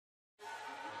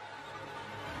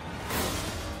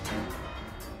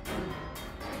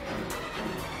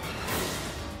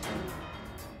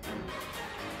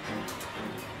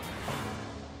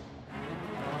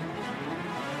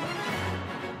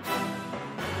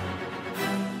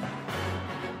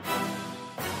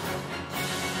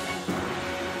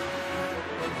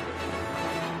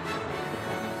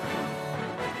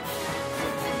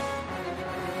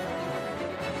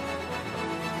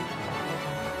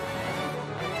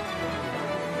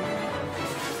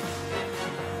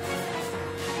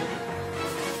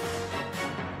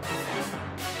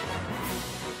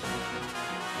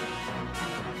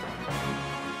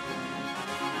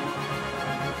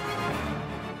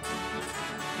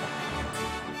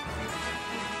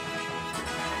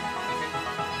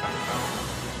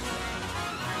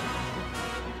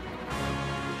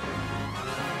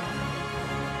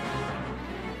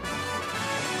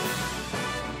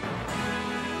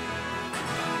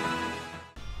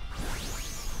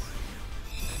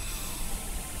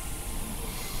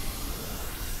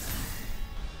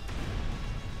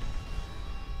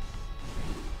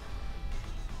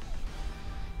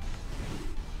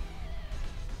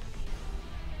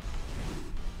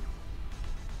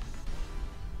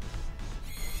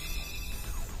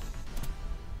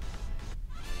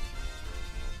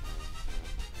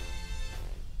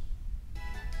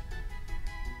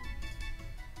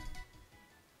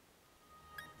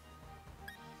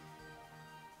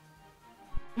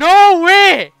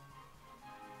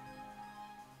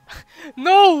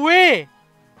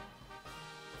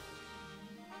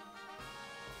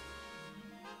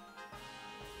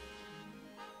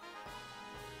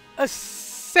a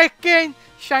second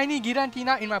shiny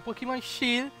Giratina in my Pokemon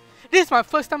Shield. This is my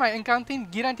first time I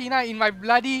encountered Giratina in my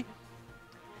bloody...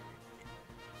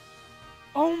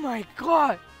 Oh my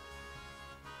god!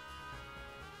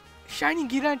 Shiny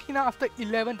Giratina after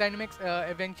 11 Dynamax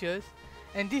adventures,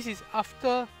 and this is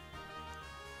after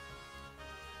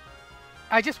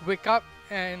I just wake up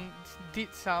and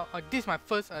did some. This is my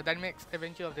first Dynamax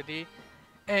adventure of the day,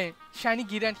 and shiny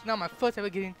Giratina, my first ever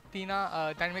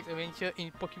Giratina Dynamax adventure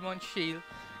in Pokemon Shield,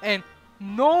 and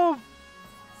no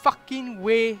fucking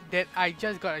way that I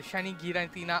just got a shiny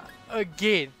Giratina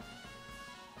again.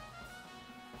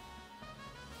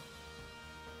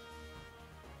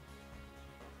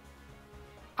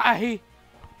 I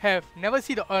have never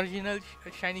seen the original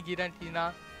shiny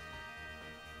Giratina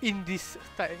in this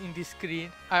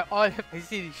screen. All I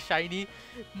see is shiny.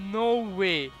 No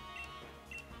way.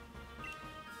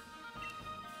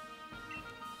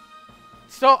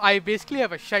 So I basically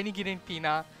have a shiny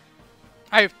Giratina.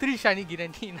 I have 3 shiny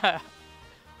Giratina.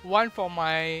 One for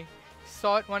my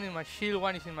sword, one in my shield,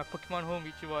 one is in my Pokemon home,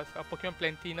 which was a Pokemon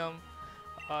Platinum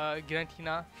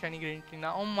Giratina, shiny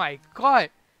Giratina. Oh my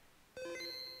god!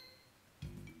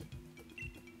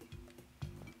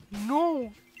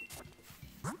 No!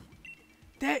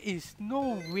 There is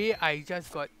no way I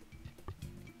just got...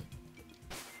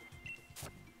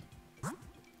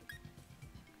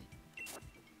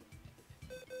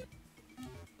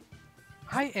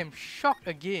 I am shocked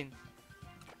again.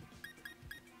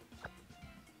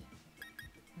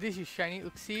 This is shiny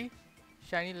Uxie,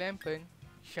 shiny Lampern,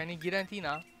 shiny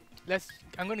Giratina.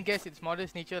 I'm gonna guess its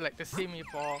modest nature like the same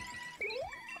for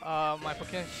my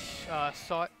Pokemon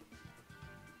sword.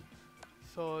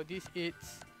 So this is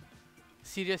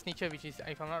serious nature, which is,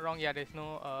 if I'm not wrong, yeah, there's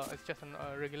no, it's just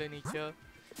a regular nature,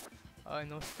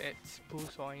 no stats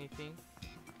boost or anything.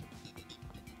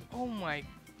 Oh my!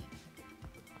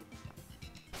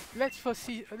 Let's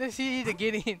see it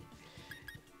again.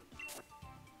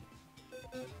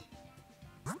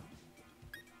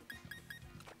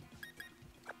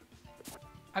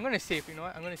 I'm gonna save. You know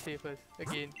what? I'm gonna save first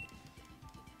again.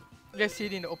 Let's see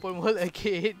it in the open world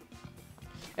again.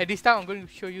 At this time, I'm going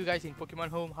to show you guys in Pokemon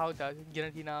Home how the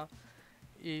Giratina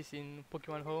is in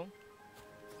Pokemon Home.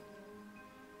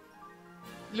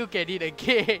 Look at it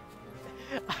again.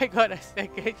 I got a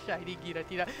second shiny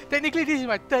Giratina. Technically, this is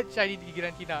my 3rd shiny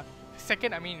Giratina.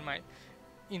 Second, I mean,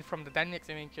 from the Dynamax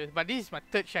adventures. But this is my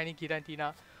 3rd shiny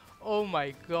Giratina. Oh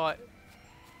my god.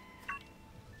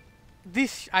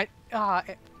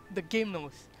 The game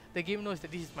knows. The game knows that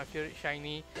this is my favorite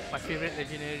shiny, my favorite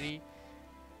legendary.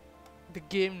 The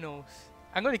game knows.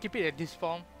 I'm going to keep it at this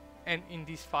form and in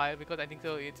this file because I think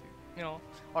so it's, you know,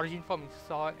 origin form in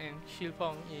sword and shield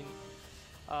form in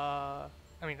I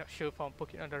mean not shield form,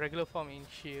 Pokemon, the regular form in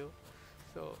shield.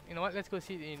 So you know what, let's go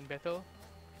see it in battle.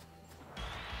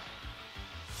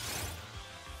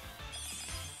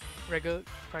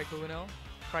 Cryogonal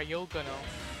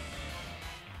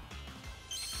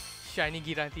shiny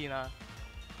Giratina.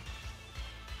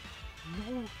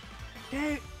 No,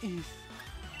 there is...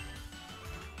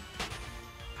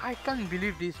 I can't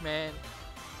believe this, man.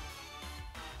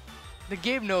 The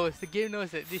game knows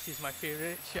that this is my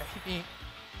favorite shiny.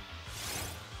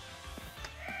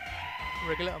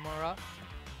 Regular Amara.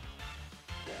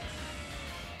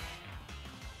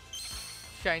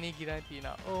 Shiny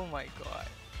Giratina. Oh my god.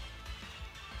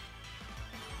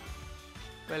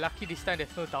 We're lucky this time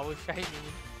there's no double shiny.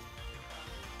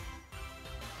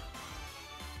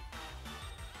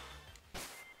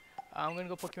 I'm gonna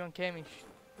go Pokemon Cam and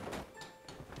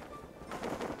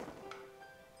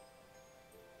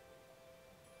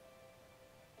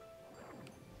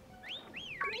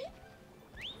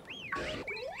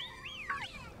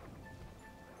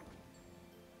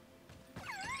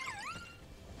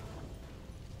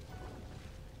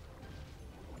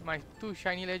my 2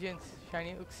 shiny legends,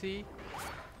 shiny Uxie,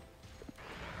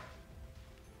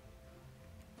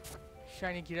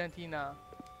 shiny Giratina.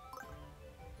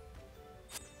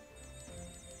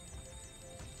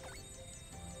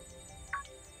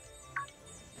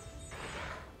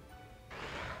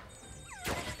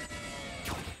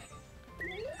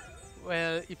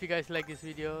 Well, if you guys like this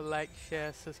video, like,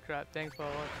 share, subscribe. Thanks for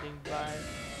watching.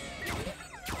 Bye.